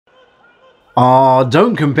"Ah,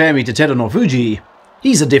 don't compare me to Terunofuji.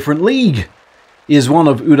 He's a different league," is one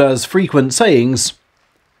of Ura's frequent sayings.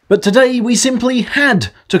 But today we simply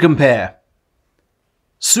had to compare.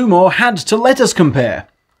 Sumo had to let us compare,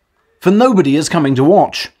 for nobody is coming to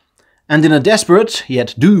watch, and in a desperate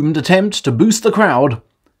yet doomed attempt to boost the crowd,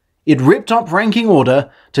 it ripped up ranking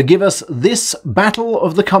order to give us this Battle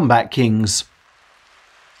of the Comeback Kings.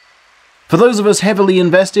 For those of us heavily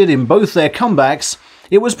invested in both their comebacks,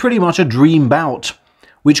 it was pretty much a dream bout,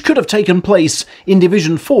 which could have taken place in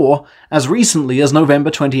Division 4 as recently as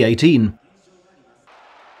November 2018.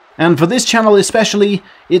 And for this channel especially,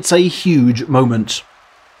 it's a huge moment.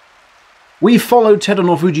 We've followed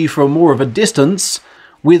Terunofuji from more of a distance,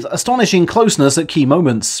 with astonishing closeness at key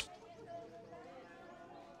moments.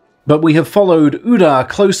 But we have followed Ura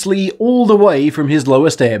closely all the way from his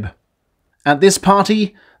lowest ebb. At this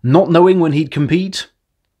party, not knowing when he'd compete,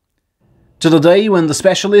 to the day when the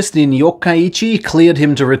specialist in Yokkaichi cleared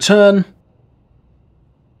him to return,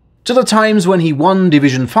 to the times when he won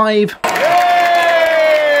Division 5,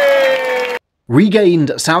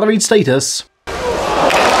 regained salaried status,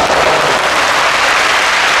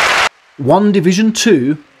 won Division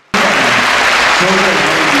 2,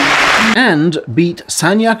 and beat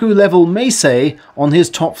Sanyaku level Meisei on his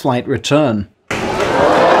top flight return.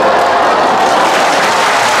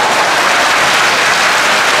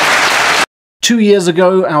 Two years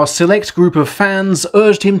ago, our select group of fans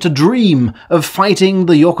urged him to dream of fighting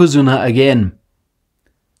the Yokozuna again.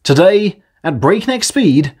 Today, at breakneck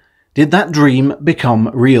speed, did that dream become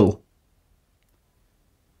real?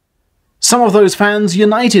 Some of those fans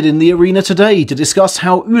united in the arena today to discuss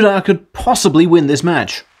how Ura could possibly win this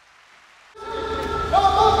match.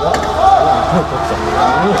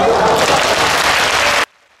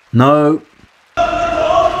 No.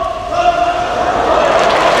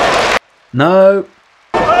 No.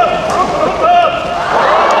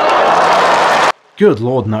 Good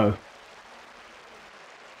lord, no.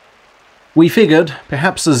 We figured,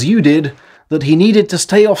 perhaps as you did, that he needed to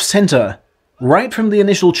stay off-center, right from the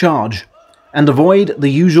initial charge, and avoid the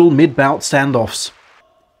usual mid-bout standoffs.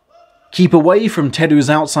 Keep away from Teru's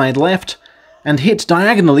outside left, and hit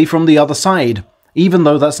diagonally from the other side, even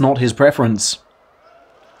though that's not his preference.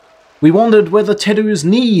 We wondered whether Teru's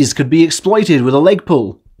knees could be exploited with a leg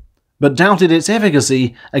pull, but doubted its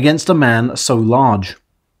efficacy against a man so large.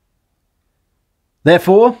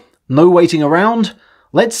 Therefore, no waiting around,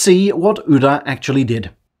 let's see what Ura actually did.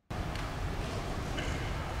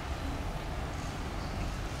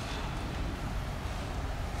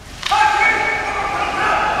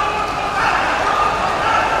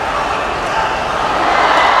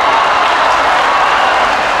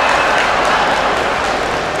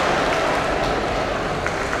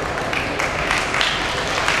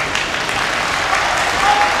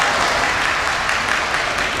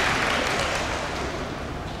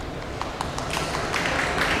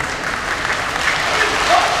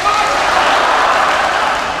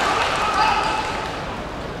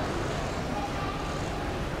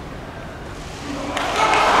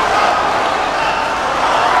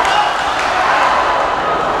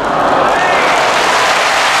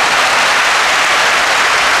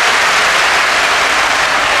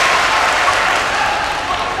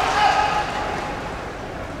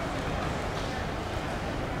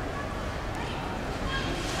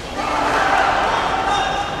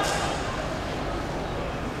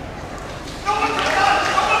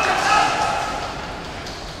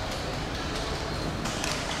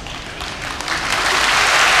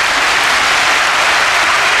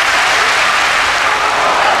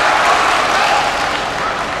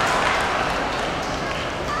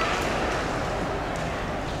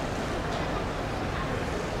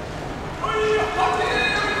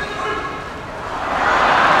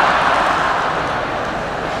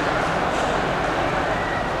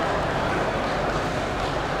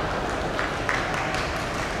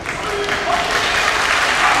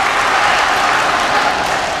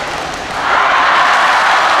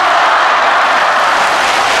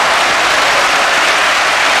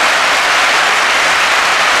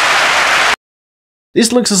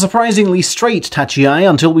 This looks a surprisingly straight Tachiai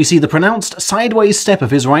until we see the pronounced sideways step of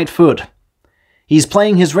his right foot. He's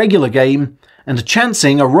playing his regular game and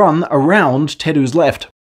chancing a run around Teru's left.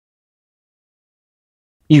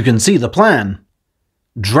 You can see the plan.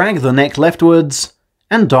 Drag the neck leftwards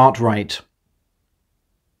and dart right.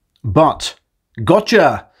 But,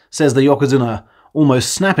 "Gotcha!" says the Yokozuna,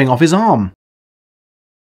 almost snapping off his arm.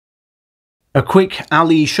 A quick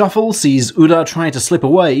Ali shuffle sees Ura try to slip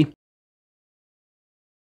away,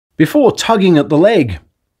 before tugging at the leg.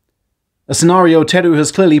 A scenario Teru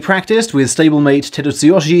has clearly practiced with stablemate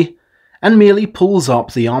Terutsuyoshi, and merely pulls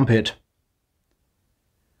up the armpit.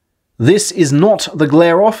 This is not the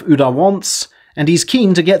glare-off Ura wants, and he's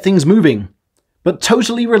keen to get things moving, but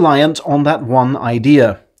totally reliant on that one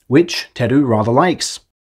idea, which Teru rather likes.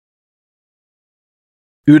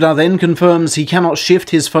 Ura then confirms he cannot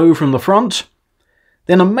shift his foe from the front,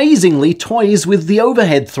 then amazingly toys with the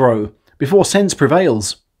overhead throw before sense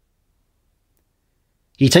prevails.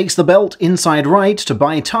 He takes the belt inside right to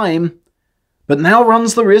buy time, but now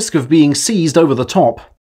runs the risk of being seized over the top.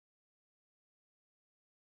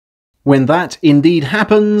 When that indeed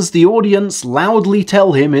happens, the audience loudly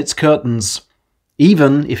tell him it's curtains,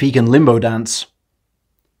 even if he can limbo dance.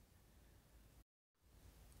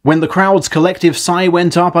 When the crowd's collective sigh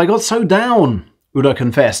went up, I got so down, Ura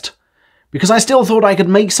confessed, because I still thought I could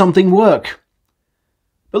make something work.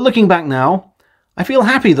 But looking back now, I feel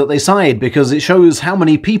happy that they sighed because it shows how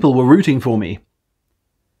many people were rooting for me.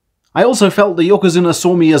 I also felt the Yokozuna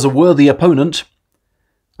saw me as a worthy opponent.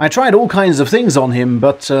 I tried all kinds of things on him,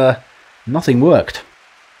 but nothing worked.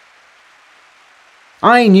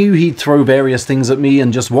 I knew he'd throw various things at me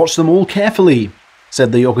and just watch them all carefully,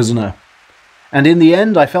 said the Yokozuna. And in the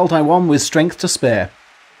end I felt I won with strength to spare.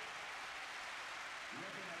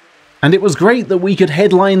 And it was great that we could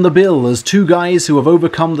headline the bill as two guys who have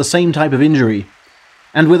overcome the same type of injury,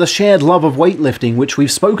 and with a shared love of weightlifting which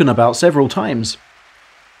we've spoken about several times.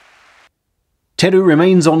 Teru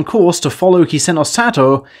remains on course to follow Kiseno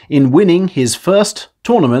Sato in winning his first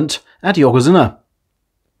tournament at Yokozuna.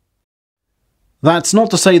 That's not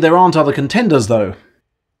to say there aren't other contenders though.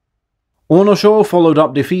 Onosho followed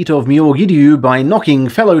up defeat of Myogiryu by knocking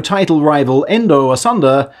fellow title rival Endo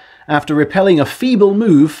asunder after repelling a feeble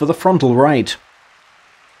move for the frontal right.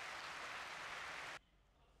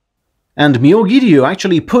 And Myogiryu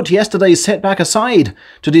actually put yesterday's setback aside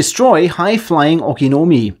to destroy high-flying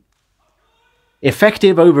Okinomi.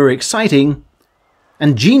 Effective over exciting,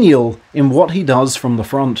 and genial in what he does from the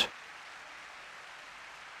front.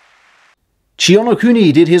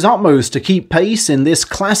 Chiyonokuni did his utmost to keep pace in this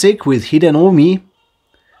classic with Hidenomi,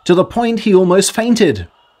 to the point he almost fainted.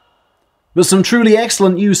 But some truly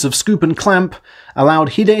excellent use of scoop and clamp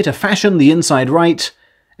allowed Hide to fashion the inside right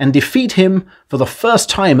and defeat him for the first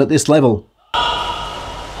time at this level.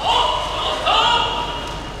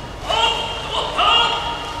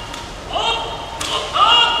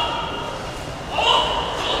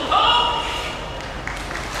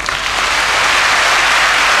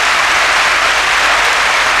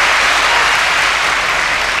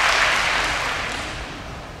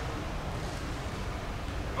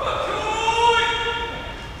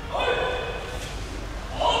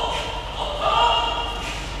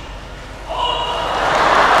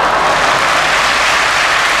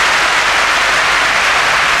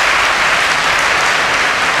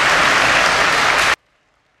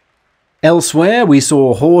 Elsewhere, we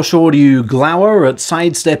saw Hoshoryu glower at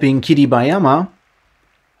sidestepping Kiribayama,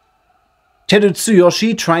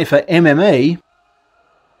 Terutsuyoshi try for MMA,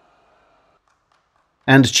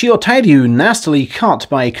 and Chiyotairyu nastily cut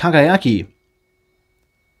by Kagayaki.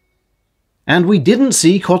 And we didn't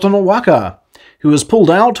see Kotonowaka, who was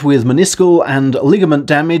pulled out with meniscal and ligament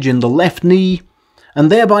damage in the left knee,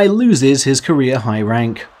 and thereby loses his career high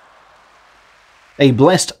rank. A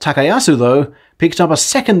blessed Takayasu, though, picked up a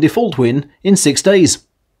second default win in 6 days.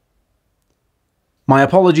 My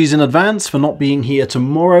apologies in advance for not being here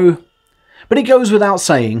tomorrow, but it goes without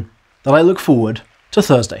saying that I look forward to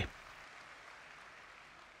Thursday.